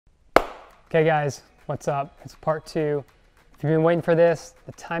Okay guys, what's up? It's part 2. If you've been waiting for this,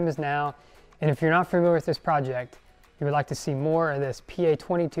 the time is now. And if you're not familiar with this project, you would like to see more of this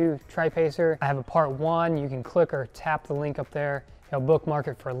PA-22 tri-pacer, I have a part 1. You can click or tap the link up there. It'll bookmark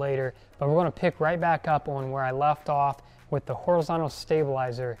it for later. But we're gonna pick right back up on where I left off with the horizontal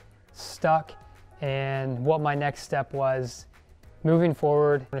stabilizer stuck and what my next step was moving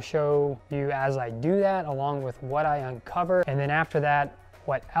forward. I'm gonna show you as I do that, along with what I uncover. And then after that,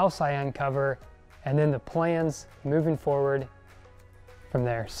 what else I uncover, and then the plans moving forward from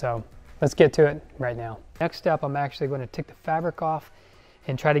there. So let's get to it right now. Next step, I'm actually going to take the fabric off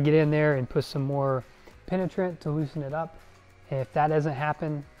and try to get in there and put some more penetrant to loosen it up. And if that doesn't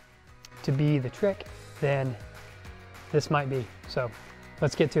happen to be the trick, then this might be. So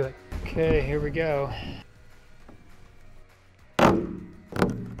let's get to it. Okay, here we go.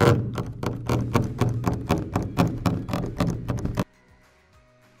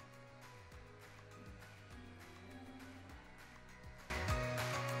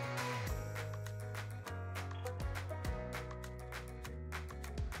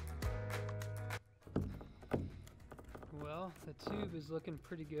 Well, the tube is looking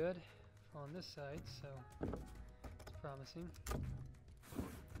pretty good on this side, so it's promising.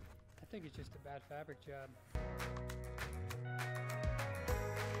 I think it's just a bad fabric job.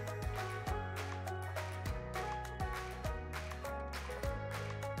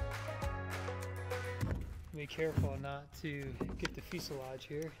 Be careful not to get the fuselage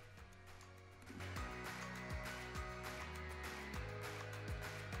here.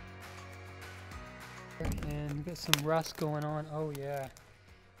 And we got some rust going on. Oh yeah,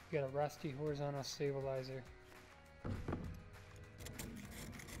 we got a rusty horizontal stabilizer.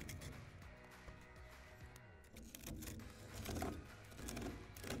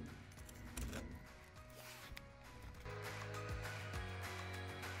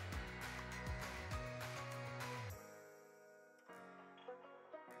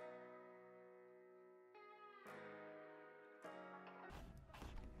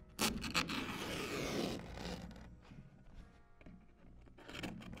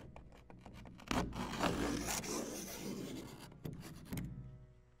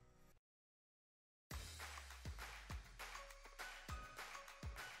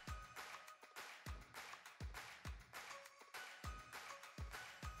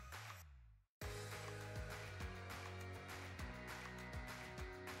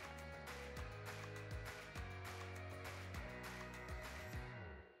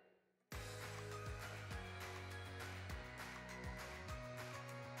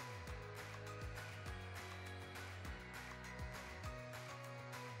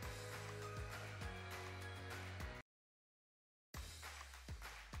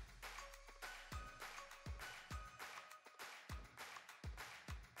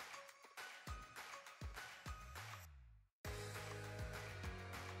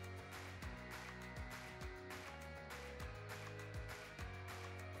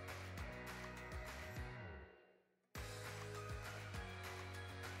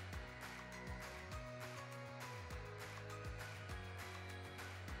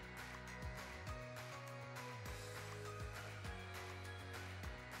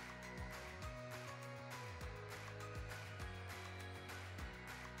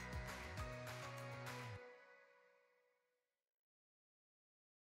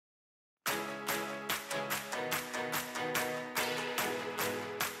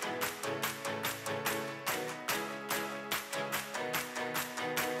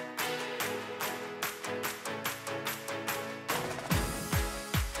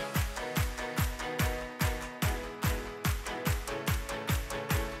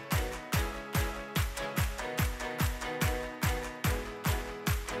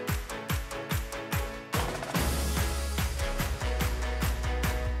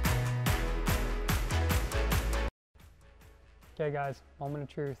 Okay guys, moment of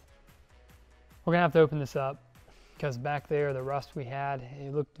truth. We're gonna have to open this up because back there, the rust we had,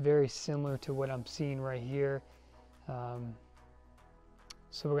 it looked very similar to what I'm seeing right here. So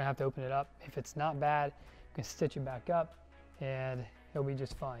we're gonna have to open it up. If it's not bad, we can stitch it back up and it'll be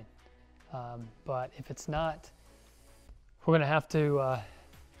just fine. But if it's not, we're gonna have to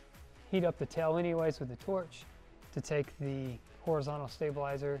heat up the tail anyways with the torch to take the horizontal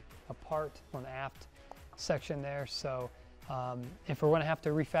stabilizer apart on the aft section there. So if we're going to have to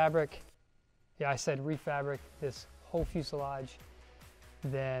refabric, yeah, I said refabric this whole fuselage,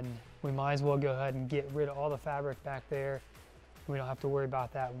 then we might as well go ahead and get rid of all the fabric back there. We don't have to worry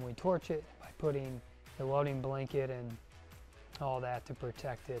about that when we torch it by putting the welding blanket and all that to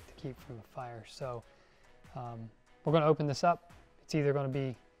protect it, to keep from the fire. So we're going to open this up. It's either going to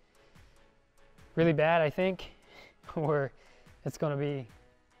be really bad, I think, or it's going to be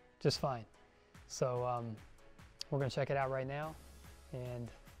just fine. So we're going to check it out right now,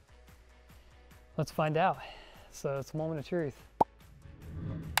 and let's find out. So it's a moment of truth.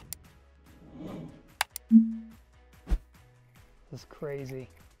 This is crazy.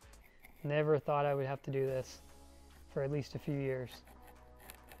 Never thought I would have to do this for at least a few years.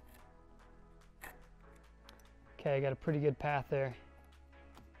 Okay, I got a pretty good path there.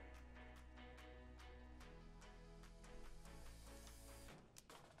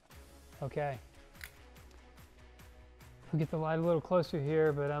 Okay. We'll get the light a little closer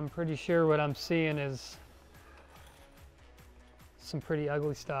here, but I'm pretty sure what I'm seeing is some pretty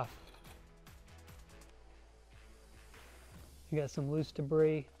ugly stuff. You got some loose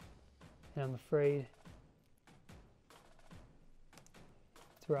debris, and I'm afraid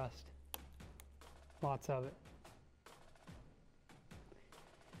it's rust. Lots of it.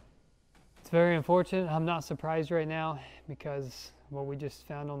 It's very unfortunate. I'm not surprised right now because what we just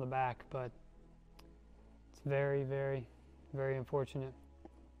found on the back, but it's very, very, very unfortunate.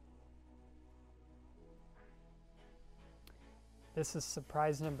 This is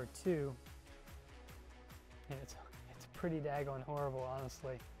surprise number 2, and it's pretty daggone horrible,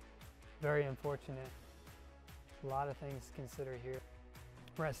 honestly. Very unfortunate. A lot of things to consider here.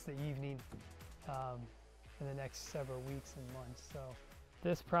 Rest of the evening in the next several weeks and months. So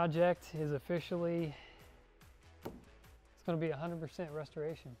this project is officially, it's going to be 100%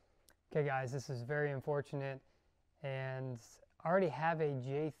 restoration. Okay guys, this is very unfortunate, and I already have a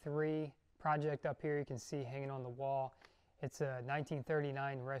J3 project up here you can see hanging on the wall. It's a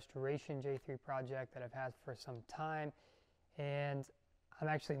 1939 restoration J3 project that I've had for some time, and I'm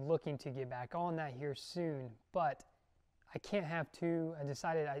actually looking to get back on that here soon, but I can't have two. I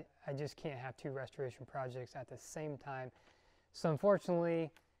decided I just can't have 2 restoration projects at the same time. So unfortunately, I'm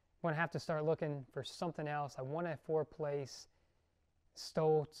going to have to start looking for something else. I want a 4-place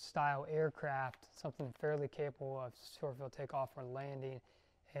STOL style aircraft, something fairly capable of short field takeoff or landing,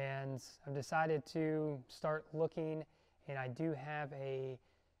 and I've decided to start looking, and I do have a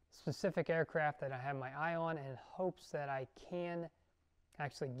specific aircraft that I have my eye on in hopes that I can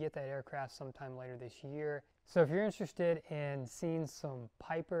actually get that aircraft sometime later this year. So if you're interested in seeing some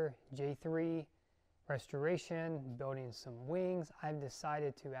Piper J3 restoration, building some wings, I've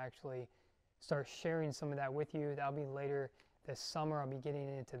decided to actually start sharing some of that with you. That'll be later this summer. I'll be getting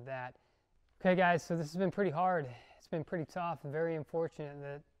into that. Okay guys, so this has been pretty hard. It's been pretty tough. Very unfortunate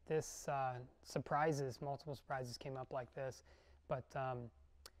that this multiple surprises came up like this, but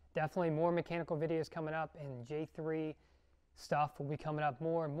definitely more mechanical videos coming up, and J3 stuff will be coming up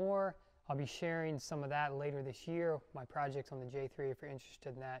more and more. I'll be sharing some of that later this year, my projects on the J3. If you're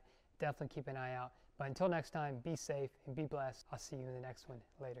interested in that, definitely keep an eye out. But until next time, be safe and be blessed. I'll see you in the next one.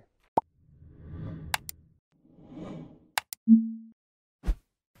 Later.